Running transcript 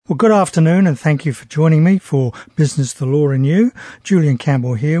Well, good afternoon, and thank you for joining me for Business, the Law and You. Julian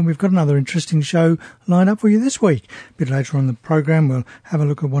Campbell here, and we've got another interesting show lined up for you this week. A bit later on in the program, we'll have a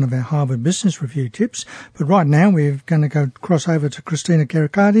look at one of our Harvard Business Review tips. But right now, we're going to go cross over to Christina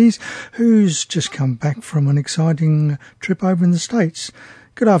Gerakiteys, who's just come back from an exciting trip over in the States.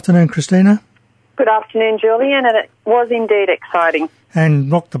 Good afternoon, Christina. Good afternoon, Julian, and it was indeed exciting. And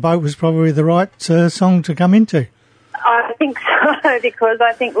Rock the Boat was probably the right song to come into. I think so, because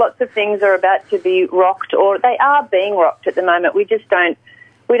I think lots of things are about to be rocked, or they are being rocked at the moment. We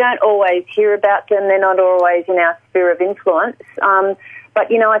don't always hear about them. They're not always in our sphere of influence. But,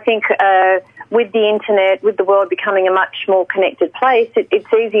 you know, I think with the internet, with the world becoming a much more connected place,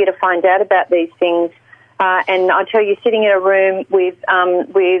 it's easier to find out about these things. And I tell you, sitting in a room with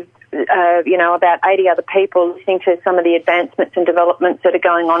about 80 other people listening to some of the advancements and developments that are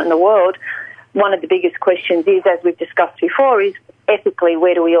going on in the world, one of the biggest questions is, as we've discussed before, is ethically,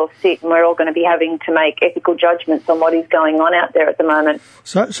 where do we all sit? And we're all going to be having to make ethical judgments on what is going on out there at the moment.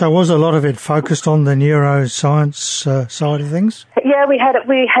 So was a lot of it focused on the neuroscience side of things? Yeah, we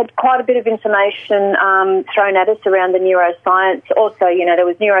had quite a bit of information thrown at us around the neuroscience. Also, you know, there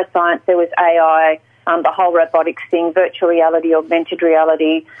was neuroscience, there was AI, the whole robotics thing, virtual reality, augmented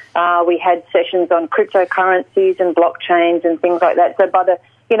reality. We had sessions on cryptocurrencies and blockchains and things like that. So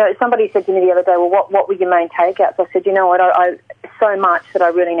somebody said to me the other day, well, what were your main takeouts? I said, you know what, I so much that I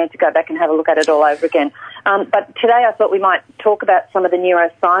really need to go back and have a look at it all over again. But today I thought we might talk about some of the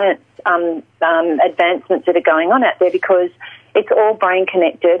neuroscience advancements that are going on out there, because it's all brain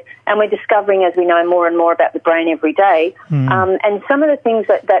connected, and we're discovering, as we know, more and more about the brain every day. And some of the things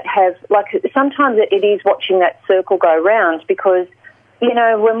that have, like, sometimes it is watching that circle go round, because, you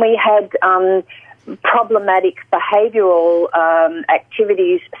know, when we had problematic behavioural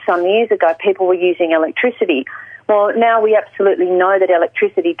activities some years ago, people were using electricity. Well, now we absolutely know that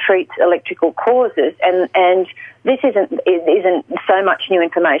electricity treats electrical causes, and this isn't so much new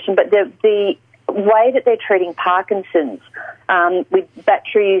information, but the way that they're treating Parkinson's with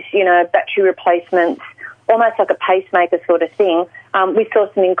batteries, you know, battery replacements, almost like a pacemaker sort of thing, we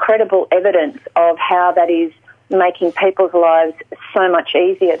saw some incredible evidence of how that is making people's lives so much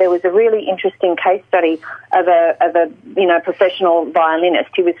easier. There was a really interesting case study of a professional violinist.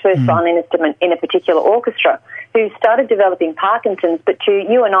 He was first violinist in a particular orchestra, who started developing Parkinson's. But to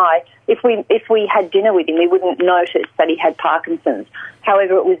you and I, if we had dinner with him, we wouldn't notice that he had Parkinson's.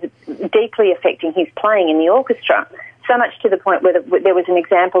 However, it was deeply affecting his playing in the orchestra, so much to the point where there was an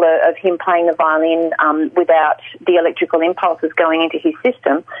example of him playing the violin without the electrical impulses going into his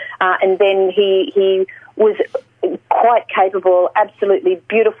system. And then he was quite capable, absolutely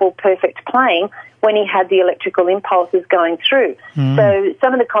beautiful, perfect playing when he had the electrical impulses going through. So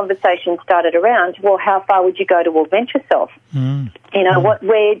some of the conversation started around, well, how far would you go to augment yourself? You know,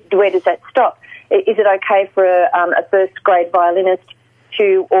 where does that stop? Is it okay for a first grade violinist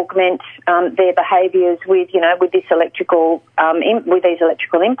to augment their behaviours with this electrical with these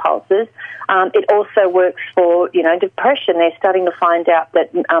electrical impulses? It also works for, you know, depression. They're starting to find out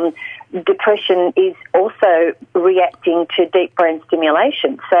that depression is also reacting to deep brain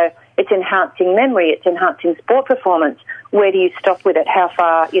stimulation. So it's enhancing memory, it's enhancing sport performance. Where do you stop with it? How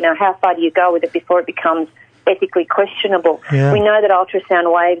far do you go with it before it becomes ethically questionable? Yeah. We know that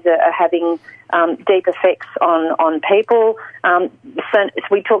ultrasound waves are having deep effects on people. So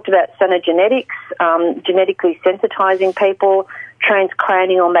we talked about sonogenetics, genetically sensitizing people,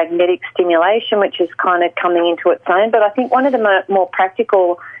 transcranial magnetic stimulation, which is kind of coming into its own. But I think one of the more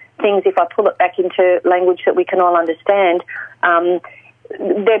practical things, if I pull it back into language that we can all understand,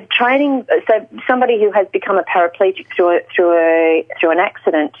 they're training. So somebody who has become a paraplegic through an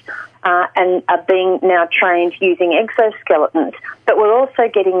accident and are being now trained using exoskeletons, but we're also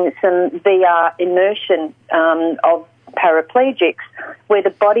getting some VR immersion of paraplegics, where the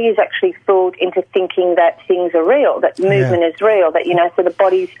body is actually fooled into thinking that things are real, that movement is real, that, you know, so the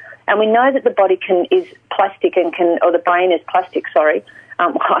body's, and we know that the body is plastic or the brain is plastic, sorry.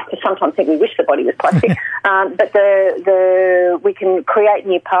 I sometimes think we wish the body was plastic, but we can create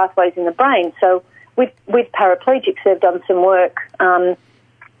new pathways in the brain. So with paraplegics, they've done some work,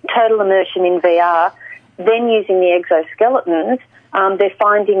 total immersion in VR, then using the exoskeletons. They're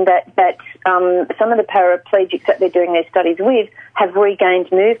finding that some of the paraplegics that they're doing their studies with have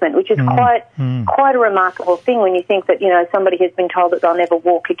regained movement, which is quite a remarkable thing when you think that, you know, somebody has been told that they'll never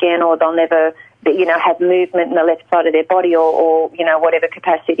walk again, or they'll never, you know, have movement in the left side of their body, or you know, whatever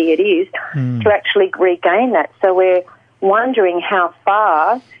capacity it is, to actually regain that. So we're wondering how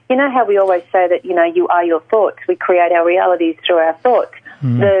far, you know how we always say that, you know, you are your thoughts, we create our realities through our thoughts.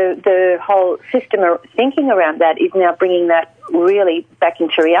 The whole system of thinking around that is now bringing that really back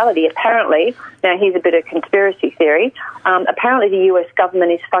into reality. Apparently, now here's a bit of conspiracy theory, apparently the US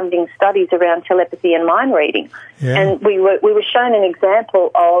government is funding studies around telepathy and mind reading. Yeah. And we were shown an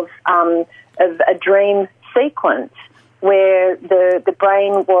example of a dream sequence where the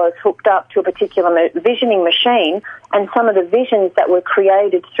brain was hooked up to a particular visioning machine, and some of the visions that were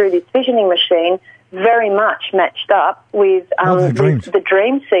created through this visioning machine very much matched up with the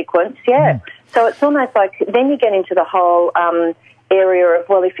dream sequence. Yeah. Mm. So it's almost like then you get into the whole area of,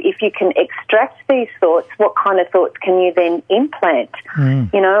 well, if you can extract these thoughts, what kind of thoughts can you then implant?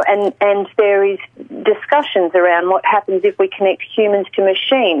 Mm. You know, and there is discussions around what happens if we connect humans to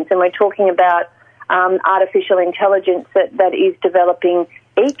machines, and we're talking about artificial intelligence that is developing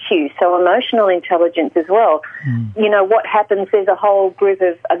EQ, so emotional intelligence as well. Mm. You know, what happens, there's a whole group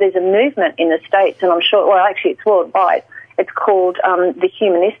of, there's a movement in the States, and I'm sure, well, actually it's worldwide. It's called the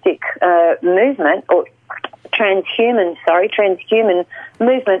humanistic movement, or transhuman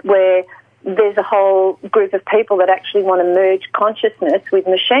movement, where there's a whole group of people that actually want to merge consciousness with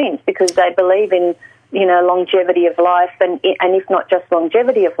machines because they believe in, you know, longevity of life, and if not just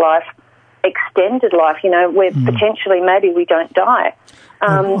longevity of life, extended life, you know, where potentially maybe we don't die.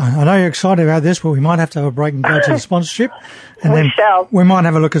 I know you're excited about this, but we might have to have a break and go to the sponsorship. And we shall. We might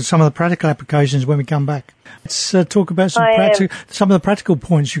have a look at some of the practical applications when we come back. Let's talk about some of the practical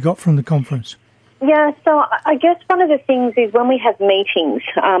points you got from the conference. Yeah, so I guess one of the things is when we have meetings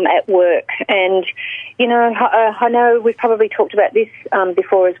at work, and, you know, I know we've probably talked about this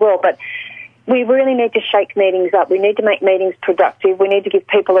before as well, but we really need to shake meetings up. We need to make meetings productive. We need to give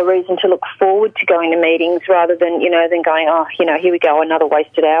people a reason to look forward to going to meetings rather than, you know, going, oh, you know, here we go, another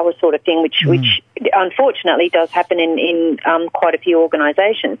wasted hour sort of thing, which unfortunately does happen in quite a few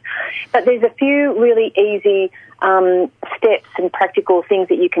organisations. But there's a few really easy steps and practical things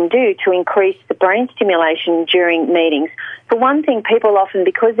that you can do to increase the brain stimulation during meetings. For one thing, people often,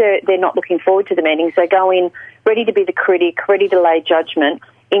 because they're not looking forward to the meetings, they go in ready to be the critic, ready to lay judgment,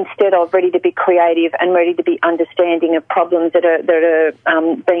 instead of ready to be creative and ready to be understanding of problems that are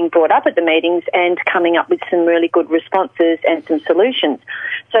being brought up at the meetings and coming up with some really good responses and some solutions.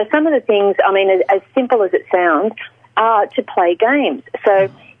 So some of the things, I mean, as simple as it sounds, are to play games. So,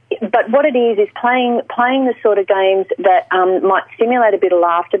 but what it is playing the sort of games that might stimulate a bit of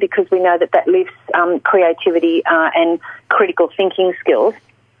laughter, because we know that lifts creativity and critical thinking skills.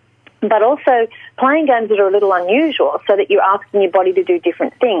 But also playing games that are a little unusual, so that you're asking your body to do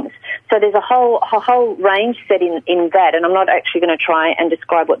different things. So there's a whole range set in that, and I'm not actually going to try and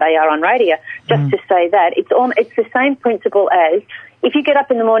describe what they are on radio, just to say that it's the same principle as if you get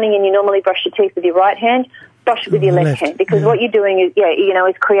up in the morning and you normally brush your teeth with your right hand, brush it with your left hand, because what you're doing is,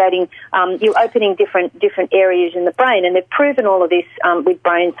 is creating, you're opening different areas in the brain, and they've proven all of this with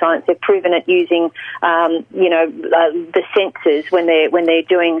brain science. They've proven it using, the sensors when they're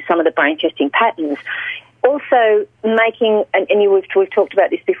doing some of the brain testing patterns. Also, making, we've talked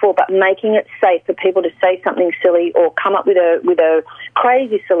about this before, but making it safe for people to say something silly or come up with a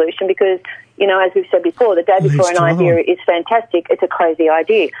crazy solution, because, you know, as we've said before, the day before an idea is fantastic, it's a crazy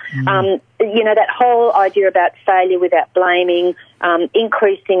idea. That whole idea about failure without blaming,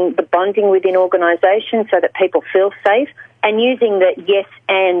 increasing the bonding within organisations so that people feel safe, and using the yes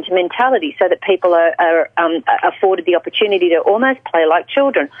and mentality so that people are afforded the opportunity to almost play like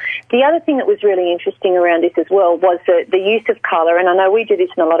children. The other thing that was really interesting around this as well was the use of colour, and I know we do this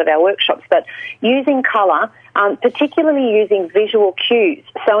in a lot of our workshops, but using colour, particularly using visual cues.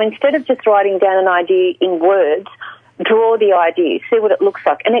 So instead of just writing down an idea in words, draw the idea, see what it looks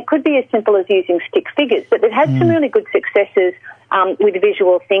like. And it could be as simple as using stick figures, but they've had some really good successes with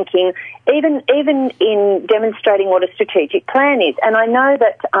visual thinking, even in demonstrating what a strategic plan is. And I know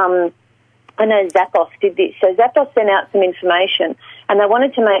that I know Zappos did this. So Zappos sent out some information, and they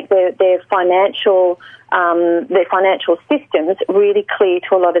wanted to make their financial systems really clear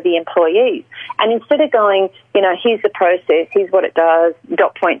to a lot of the employees. And instead of going, you know, here's the process, here's what it does, ...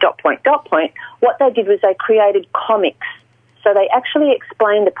 what they did was they created comics. So they actually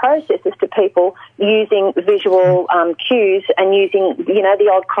explained the processes to people using visual cues and using, you know, the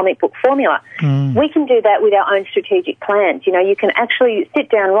old comic book formula. We can do that with our own strategic plans. You know, you can actually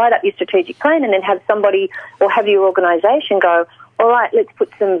sit down, write up your strategic plan, and then have somebody or have your organisation go, all right, let's put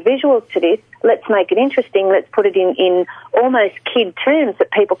some visuals to this, let's make it interesting, let's put it in almost kid terms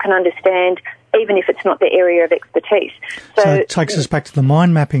that people can understand, even if it's not their area of expertise. So it takes us back to the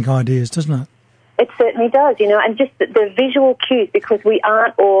mind mapping ideas, doesn't it? It certainly does, you know, and just the visual cues, because we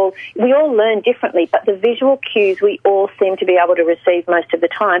all learn differently, but the visual cues we all seem to be able to receive most of the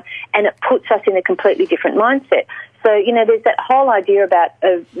time, and it puts us in a completely different mindset. So, you know, there's that whole idea about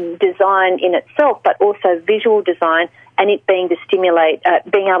design in itself, but also visual design and it being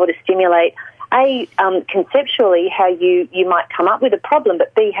able to stimulate conceptually how you might come up with a problem,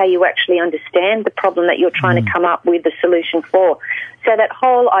 but B, how you actually understand the problem that you're trying to come up with the solution for. So that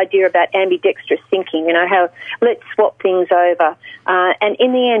whole idea about ambidextrous thinking, how let's swap things over. And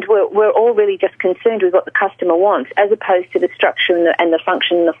in the end, we're all really just concerned with what the customer wants, as opposed to the structure and the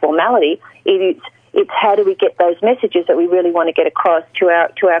function and the formality. It's how do we get those messages that we really want to get across to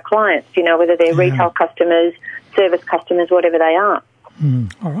our clients, whether they're retail customers, service customers, whatever they are.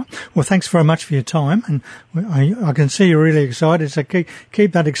 All right. Well, thanks very much for your time, and I can see you're really excited. So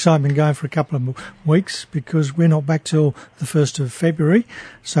keep that excitement going for a couple of weeks, because we're not back till the 1st of February.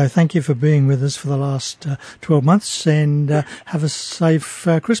 So thank you for being with us for the last 12 months, and have a safe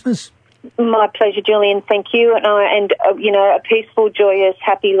Christmas. My pleasure, Julian. Thank you, and a peaceful, joyous,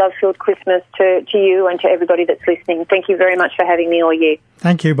 happy, love-filled Christmas to you and to everybody that's listening. Thank you very much for having me all year.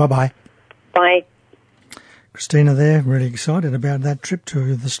 Thank you. Bye-bye. Bye. Christina there, really excited about that trip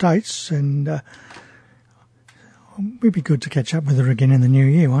to the States, and it'd be good to catch up with her again in the new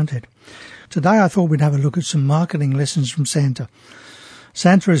year, won't it? Today I thought we'd have a look at some marketing lessons from Santa.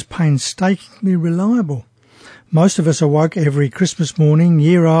 Santa is painstakingly reliable. Most of us awoke every Christmas morning,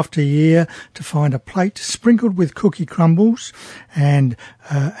 year after year, to find a plate sprinkled with cookie crumbles and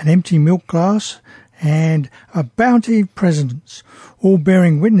an empty milk glass and a bounty of presents, all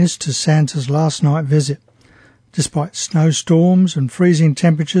bearing witness to Santa's last night visit. Despite snowstorms and freezing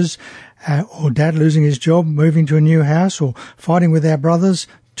temperatures, or Dad losing his job, moving to a new house, or fighting with our brothers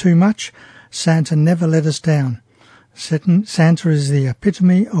too much, Santa never let us down. Santa is the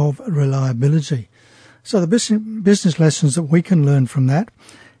epitome of reliability. So the business lessons that we can learn from that: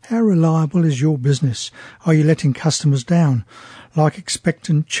 how reliable is your business? Are you letting customers down? Like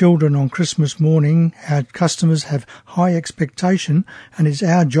expectant children on Christmas morning, our customers have high expectation, and it's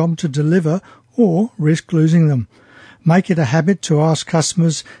our job to deliver or risk losing them. Make it a habit to ask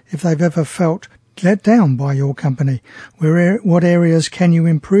customers if they've ever felt let down by your company. What areas can you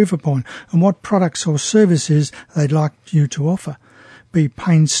improve upon, and what products or services they'd like you to offer. Be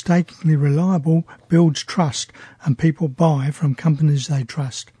painstakingly reliable builds trust, and people buy from companies they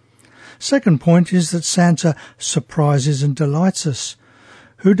trust. Second point is that Santa surprises and delights us.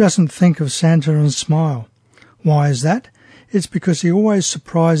 Who doesn't think of Santa and smile? Why is that? It's because he always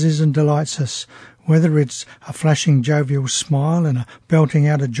surprises and delights us, whether it's a flashing jovial smile and a belting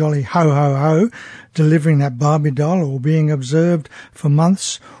out a jolly ho-ho-ho, delivering that Barbie doll, or being observed for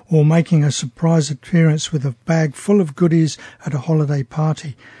months, or making a surprise appearance with a bag full of goodies at a holiday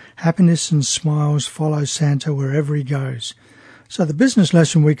party. Happiness and smiles follow Santa wherever he goes. So the business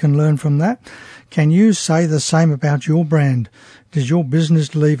lesson we can learn from that: can you say the same about your brand? Does your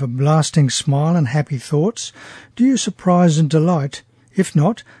business leave a lasting smile and happy thoughts? Do you surprise and delight? If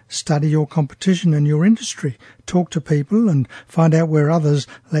not, study your competition and your industry. Talk to people and find out where others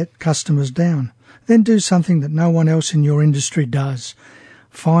let customers down. Then do something that no one else in your industry does.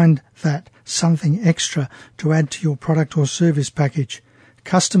 Find that something extra to add to your product or service package.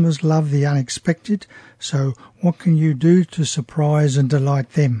 Customers love the unexpected, so what can you do to surprise and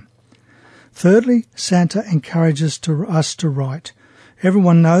delight them? Thirdly, Santa encourages us to write.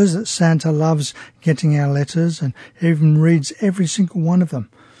 Everyone knows that Santa loves getting our letters and even reads every single one of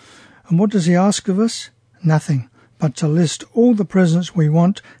them. And what does he ask of us? Nothing, but to list all the presents we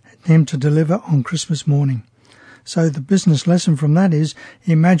want him to deliver on Christmas morning. So the business lesson from that is,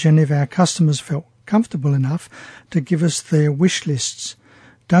 imagine if our customers felt comfortable enough to give us their wish lists.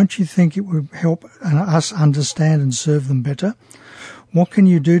 Don't you think it would help us understand and serve them better? What can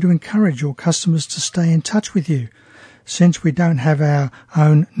you do to encourage your customers to stay in touch with you? Since we don't have our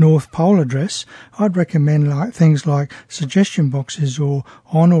own North Pole address, I'd recommend things like suggestion boxes or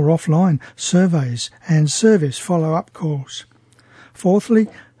on or offline surveys and service follow-up calls. Fourthly,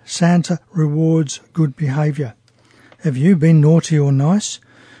 Santa rewards good behaviour. Have you been naughty or nice?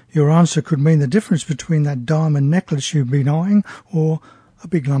 Your answer could mean the difference between that diamond necklace you've been eyeing or a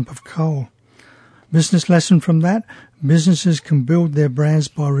big lump of coal. Business lesson from that: businesses can build their brands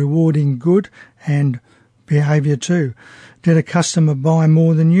by rewarding good and behaviour too. Did a customer buy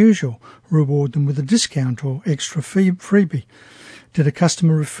more than usual? Reward them with a discount or extra freebie. Did a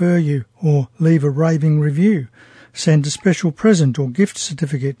customer refer you or leave a raving review? Send a special present or gift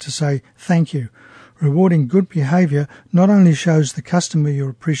certificate to say thank you. Rewarding good behaviour not only shows the customer your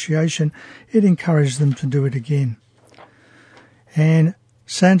appreciation, it encourages them to do it again. And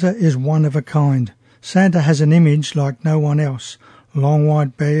Santa is one of a kind. Santa has an image like no one else. Long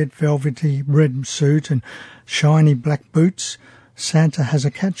white beard, velvety red suit and shiny black boots. Santa has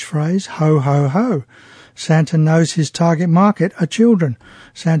a catchphrase, ho, ho, ho. Santa knows his target market are children.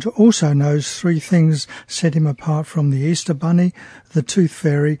 Santa also knows 3 things set him apart from the Easter Bunny, the Tooth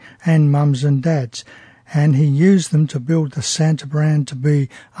Fairy, and mums and dads. And he used them to build the Santa brand to be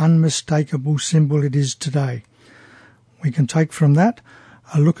unmistakable symbol it is today. We can take from that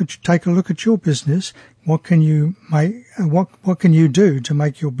take a look at your business. What can you do to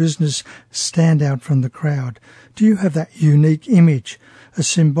make your business stand out from the crowd? Do you have that unique image, a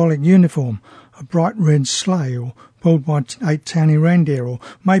symbolic uniform, a bright red sleigh, or pulled by 8 towny reindeer, or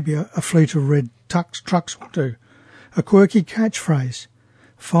maybe a fleet of red trucks will do? A quirky catchphrase.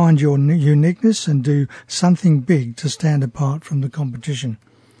 Find your uniqueness and do something big to stand apart from the competition.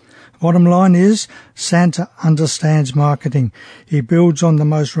 Bottom line is, Santa understands marketing. He builds on the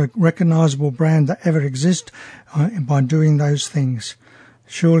most recognisable brand that ever exists by doing those things.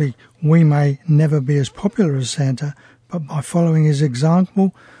 Surely we may never be as popular as Santa, but by following his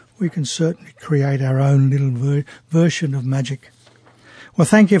example, we can certainly create our own little version of magic. Well,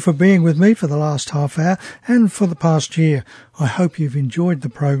 thank you for being with me for the last half hour and for the past year. I hope you've enjoyed the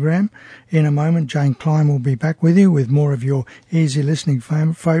program. In a moment, Jane Klein will be back with you with more of your easy listening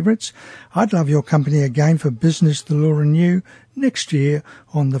favourites. I'd love your company again for Business, the Law and You next year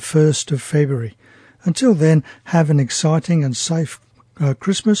on the 1st of February. Until then, have an exciting and safe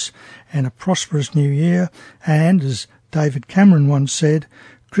Christmas and a prosperous New Year. And as David Cameron once said,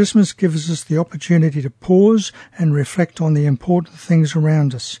 Christmas gives us the opportunity to pause and reflect on the important things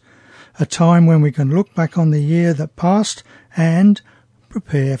around us, a time when we can look back on the year that passed and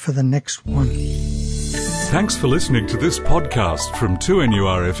prepare for the next one. Thanks for listening to this podcast from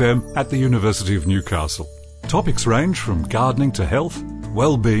 2NURFM at the University of Newcastle. Topics range from gardening to health,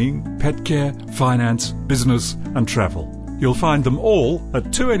 well-being, pet care, finance, business and travel. You'll find them all at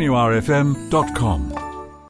 2NURFM.com.